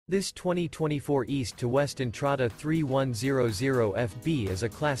This 2024 East to West Entrada 3100FB is a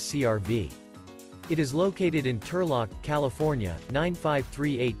Class C RV. It is located in Turlock, California,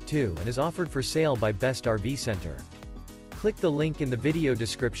 95382 and is offered for sale by Best RV Center. Click the link in the video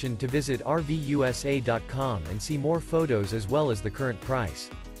description to visit RVUSA.com and see more photos as well as the current price.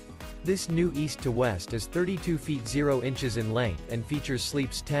 This new East to West is 32 feet 0 inches in length and features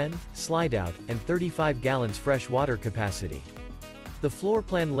sleeps 10, Slideout, and 35 gallons fresh water capacity. The floor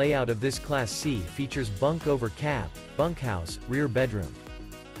plan layout of this Class C features Bunk Over Cab, Bunkhouse, rear bedroom.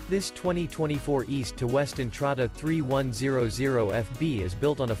 This 2024 East to West Entrada 3100FB is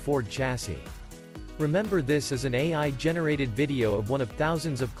built on a Ford chassis. Remember, this is an AI-generated video of one of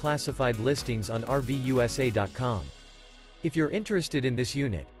thousands of classified listings on RVUSA.com. If you're interested in this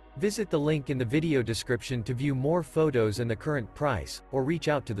unit, visit the link in the video description to view more photos and the current price, or reach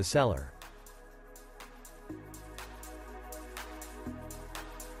out to the seller.